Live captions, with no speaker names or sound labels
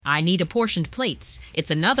I need apportioned plates. It's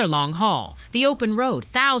another long haul. The open road,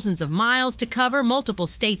 thousands of miles to cover, multiple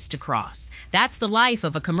states to cross. That's the life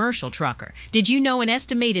of a commercial trucker. Did you know an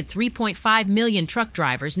estimated 3.5 million truck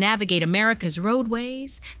drivers navigate America's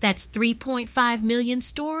roadways? That's 3.5 million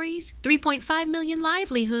stories, 3.5 million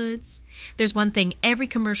livelihoods. There's one thing every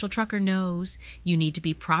commercial trucker knows. You need to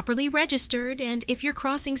be properly registered, and if you're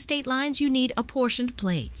crossing state lines, you need apportioned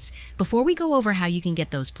plates. Before we go over how you can get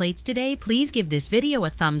those plates today, please give this video a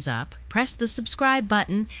thumbs up, press the subscribe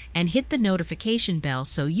button, and hit the notification bell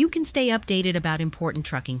so you can stay updated about important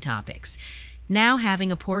trucking topics. Now,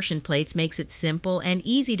 having apportioned plates makes it simple and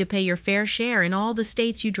easy to pay your fair share in all the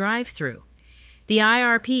states you drive through. The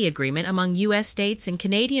IRP agreement among U.S. states and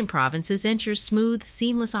Canadian provinces ensures smooth,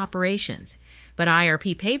 seamless operations. But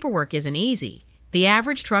IRP paperwork isn't easy. The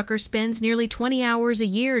average trucker spends nearly 20 hours a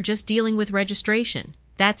year just dealing with registration.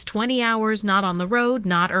 That's 20 hours not on the road,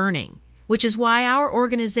 not earning, which is why our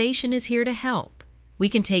organization is here to help. We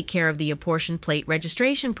can take care of the apportioned plate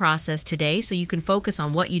registration process today so you can focus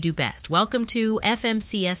on what you do best. Welcome to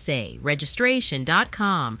FMCSA,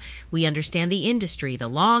 registration.com. We understand the industry, the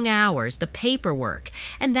long hours, the paperwork,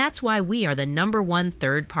 and that's why we are the #1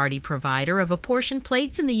 third-party provider of apportioned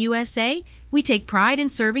plates in the USA. We take pride in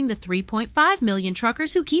serving the 3.5 million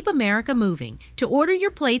truckers who keep America moving. To order your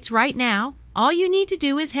plates right now, all you need to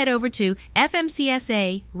do is head over to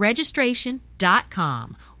FMCSA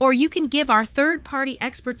registration.com, or you can give our third-party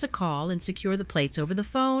experts a call and secure the plates over the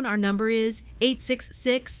phone. Our number is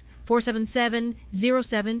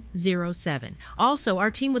 866-477-0707. Also,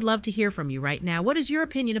 our team would love to hear from you right now. What is your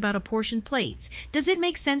opinion about apportioned plates? Does it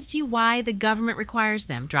make sense to you why the government requires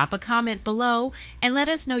them? Drop a comment below and let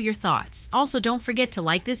us know your thoughts. Also, don't forget to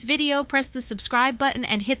like this video, press the subscribe button,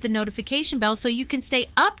 and hit the notification bell so you can stay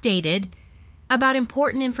updated about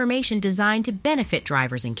important information designed to benefit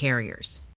drivers and carriers.